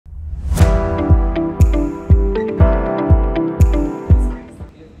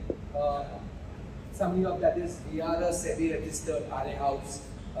summary of that is we are a SEBI registered RA house.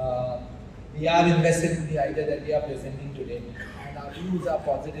 We are invested in the idea that we are presenting today, and our views are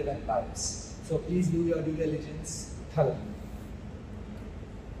positive and biased. So please do your due diligence thoroughly.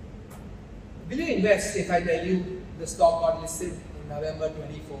 Will you invest if I tell you the stock got listed in November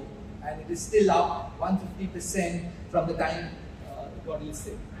 24 and it is still up 150% from the time it got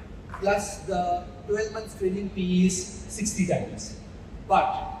listed? Plus the 12 months trading PE is 60 times.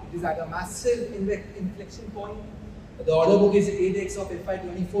 But it is at a massive inflection point. The order book is 8x of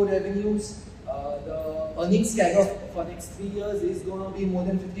FY24 revenues. The earnings CAGR for next 3 years is going to be more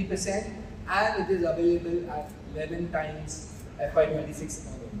than 50%, and it is available at 11 times FY26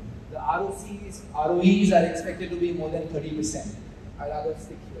 earnings. The ROEs are expected to be more than 30%. I'd rather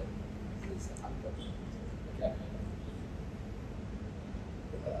stick here. It's unfortunate. Okay.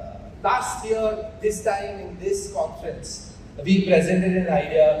 Last year, this time in this conference, we presented an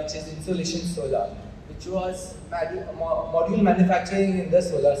idea which is insulation solar, which was module manufacturing in the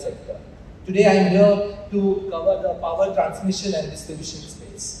solar sector. Today I am here to cover the power transmission and distribution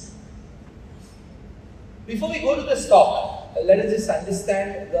space. Before we go to the stock, let us just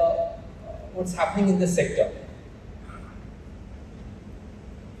understand what's happening in the sector.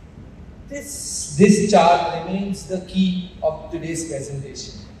 This chart remains the key of today's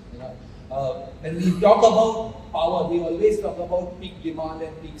presentation. When we talk about power, we always talk about peak demand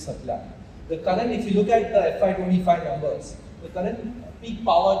and peak supply. The current, if you look at the FY25 numbers, the current peak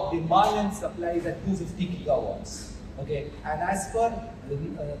power demand and supply is at 250 gigawatts. Okay, and as per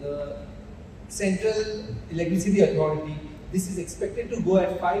the Central Electricity Authority, this is expected to go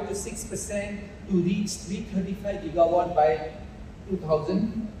at 5 to 6% to reach 335 gigawatt by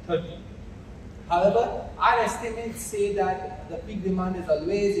 2030. However, our estimates say that the peak demand is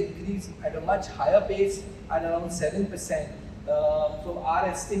always increased at a much higher pace at around 7%. So our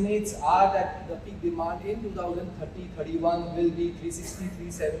estimates are that the peak demand in 2030-31 will be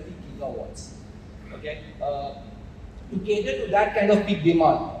 360-370 gigawatts. Okay, to cater to that kind of peak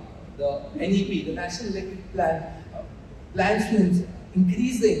demand, the NEP, the National Electric Plan, plans to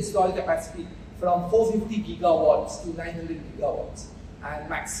increase the installed capacity from 450 gigawatts to 900 gigawatts. And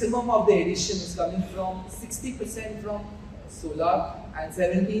maximum of the addition is coming from 60% from solar and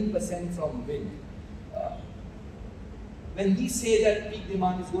 17% from wind. When we say that peak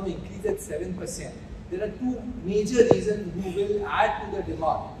demand is going to increase at 7%, there are two major reasons who will add to the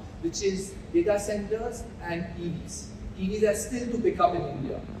demand, which is data centers and EVs. EVs are still to pick up in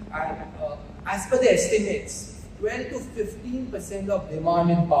India. And as per the estimates, 12 to 15% of demand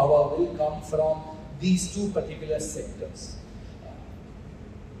in power will come from these two particular sectors.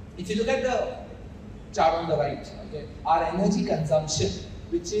 If you look at the chart on the right, okay, our energy consumption,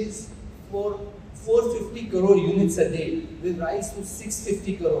 which is for 450 crore units a day, will rise to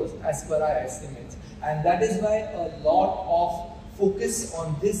 650 crores as per our estimates. And that is why a lot of focus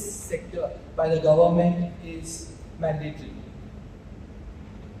on this sector by the government is mandatory.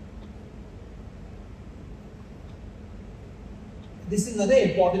 This is another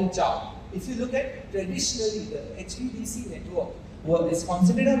important chart. If you look at traditionally the HVDC network is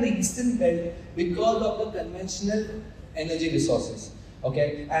concentrated on the eastern belt because of the conventional energy resources.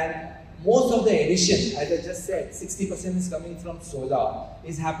 Okay, and most of the addition, as I just said, 60% is coming from solar,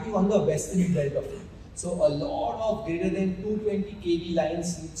 is happening on the western belt of it. So a lot of greater than 220 kV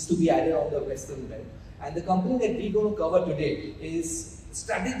lines needs to be added on the western belt. And the company that we're going to cover today is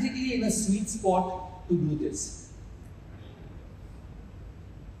strategically in a sweet spot to do this.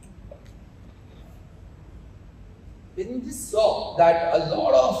 When you just saw that a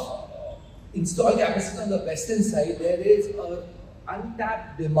lot of installed capacity on the western side, there is an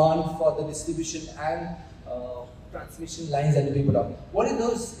untapped demand for the distribution and transmission lines that will be put up. What are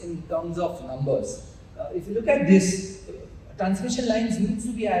those in terms of numbers? If you look at this, transmission lines needs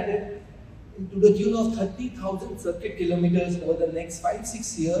to be added to the tune of 30,000 circuit kilometers over the next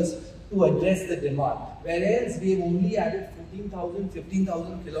 5-6 years to address the demand. Whereas we have only added 14,000,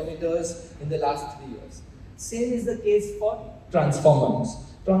 15,000 kilometers in the last 3 years. Same is the case for transformers.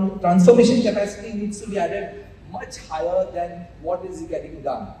 Transformation capacity needs to be added much higher than what is getting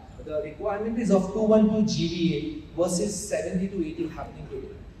done. The requirement is of 212 GVA versus 70 to 80 happening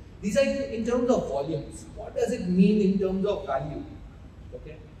today. These are in terms of volumes. What does it mean in terms of value?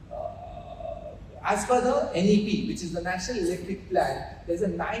 Okay. As per the NEP, which is the National Electric Plan, there is a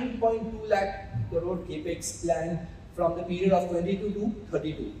 9.2 lakh crore capex plan from the period of 22 to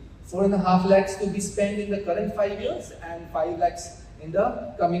 32. 4.5 lakhs to be spent in the current 5 years and 5 lakhs in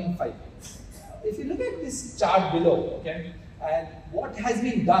the coming 5 years. If you look at this chart below, okay, and what has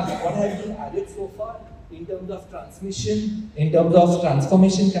been done, what has been added so far, in terms of transmission, in terms of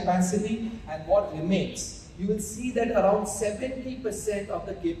transformation capacity, and what remains. You will see that around 70% of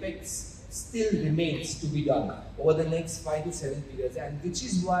the capex still remains to be done over the next 5 to 7 years, and which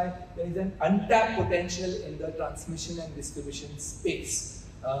is why there is an untapped potential in the transmission and distribution space,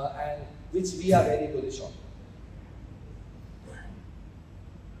 and which we are very bullish on.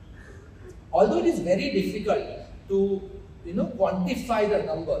 Although it is very difficult to quantify the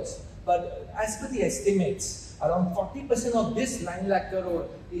numbers, but as per the estimates, around 40% of this 9 lakh crore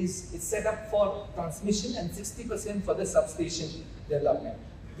is set up for transmission and 60% for the substation development.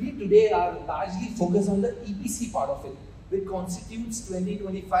 We today are largely focused on the EPC part of it, which constitutes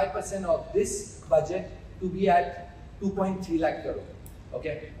 20-25% of this budget to be at 2.3 lakh crore.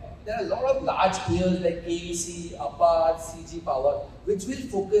 Okay. There are a lot of large players like KEC, APAR, CG Power, which will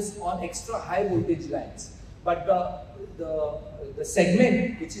focus on extra high voltage lines. But the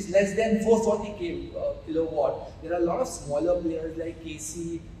segment which is less than 440 kilowatt, there are a lot of smaller players like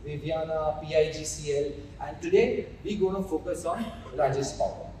KC, Viviana, PIGCL, and today we're going to focus on Rajesh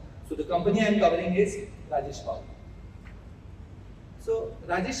Power. So the company I am covering is Rajesh Power. So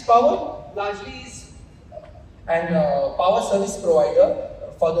Rajesh Power largely is an power service provider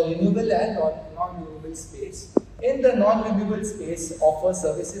for the renewable and non-renewable space. In the non-renewable space, offers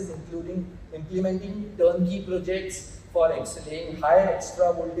services including implementing turnkey projects for laying high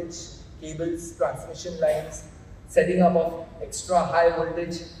extra voltage cables, transmission lines, setting up of extra high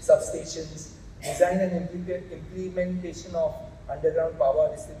voltage substations, design and implementation of underground power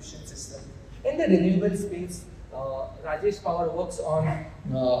distribution system. In the renewable space, Rajesh Power works on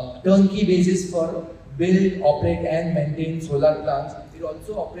turnkey basis for build, operate and maintain solar plants. It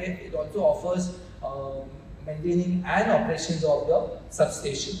also offers maintaining and operations of the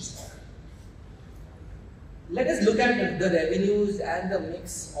substations. Let us look at the revenues and the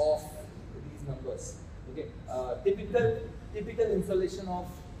mix of these numbers. Okay, typical installation of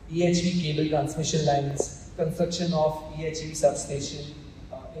EHV cable transmission lines, construction of EHV substation,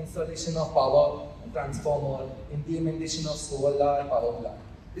 installation of power transformer, implementation of solar power plant.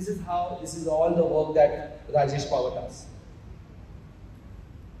 This is all the work that Rajesh Power does.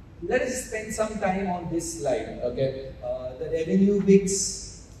 Let us spend some time on this slide. Okay, the revenue mix.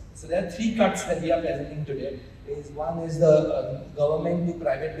 So there are 3 cuts that we are presenting today. One is the government to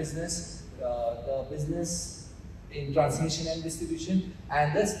private business, the business in transmission and distribution,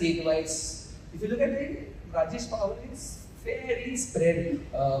 and the state-wise. If you look at it, Rajesh Power is fairly spread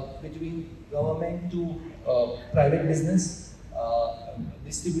between government to private business,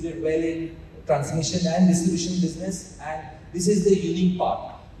 distributed well in transmission and distribution business, and this is the unique part.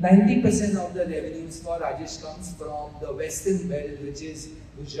 90% of the revenues for Rajesh comes from the western belt, which is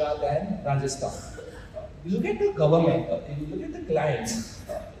Gujarat and Rajasthan. You look at the government, you look at the clients,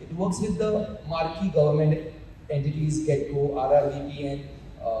 it works with the marquee government entities, GETCO, RRVPN,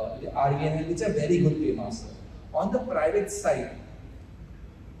 RVNL, which are very good paymasters. On the private side,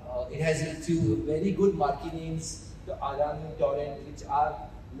 it has a few very good marquee names, the Adani, Torrent, which are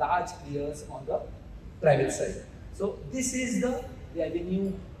large players on the private side. So this is the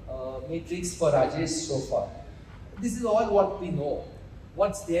revenue matrix for Rajesh so far. This is all what we know.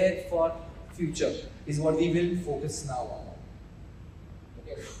 What's there for future is what we will focus now on.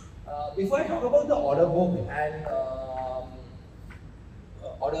 Okay. Before I talk about the order book and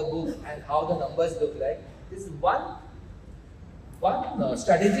how the numbers look like, this is one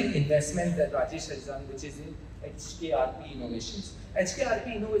strategic investment that Rajesh has done, which is in HKRP Innovations.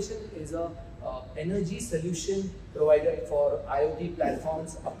 HKRP Innovation is a energy solution provider for IoT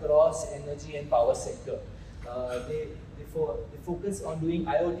platforms across energy and power sector. They focus on doing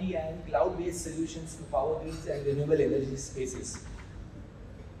IoT and cloud-based solutions to power grids and renewable energy spaces.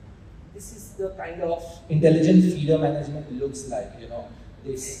 This is the kind of intelligent feeder management looks like.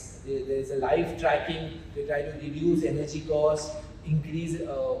 There's a live tracking. They try to reduce energy costs, increase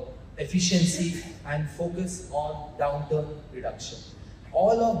efficiency, and focus on downturn reduction.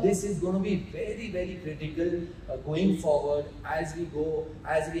 All of this is going to be very, very critical going forward as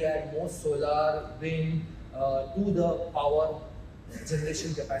we add more solar, wind to the power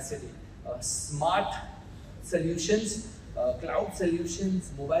generation capacity. Smart solutions, cloud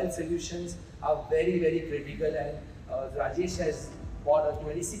solutions, mobile solutions are very, very critical, and Rajesh has bought a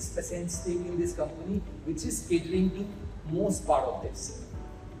 26% stake in this company, which is catering to most part of this.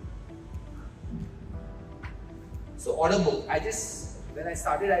 So order book, when I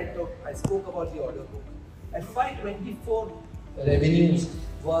started, I spoke about the order book. FY24 revenues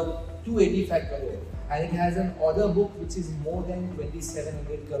were 285 crore, and it has an order book which is more than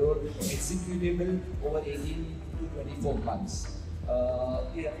 2700 crore, executable over 18 to 24 months.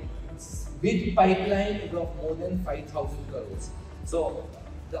 It's bid pipeline is of more than 5,000 crores. So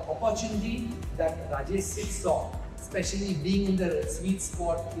the opportunity that Rajesh sits on, especially being in the sweet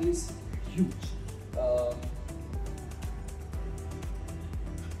spot, is huge.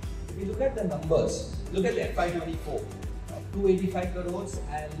 If you look at the numbers, look at the FY24, 285 crores,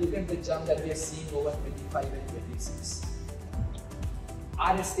 and look at the jump that we are seeing over 25 and 26.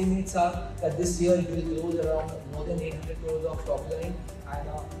 Our estimates are that this year it will close around more than 800 crores of top line and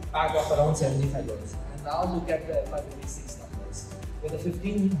a PAT of around 75 crores. And now look at the FY26 numbers. With a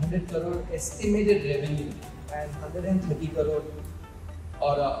 1500 crore estimated revenue and 130 crore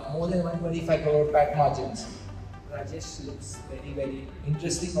or more than 125 crore PAT margins, Rajesh looks very, very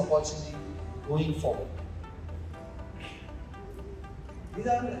interesting opportunity going forward. These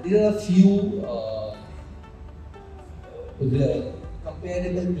are a few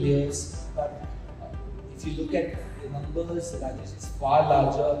comparable players, but if you look at the numbers, Rajesh is far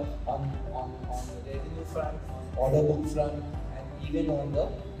larger on the revenue front, on order book front, and even on the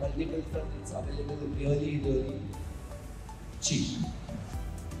multiple front. It's available really, really cheap.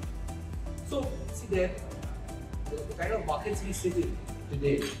 So see there, the kind of markets we sit in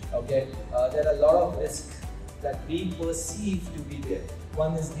today, okay, there are a lot of risks that we perceive to be there.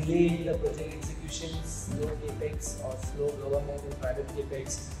 One is delay in the project execution, slow capex or slow government and private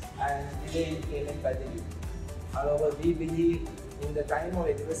capex, and delay in payment by the youth. However, we believe in the time of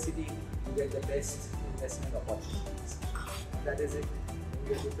adversity, you get the best investment opportunities. That is it. I'm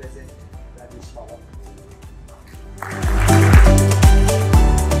going to present Rajesh Chedda.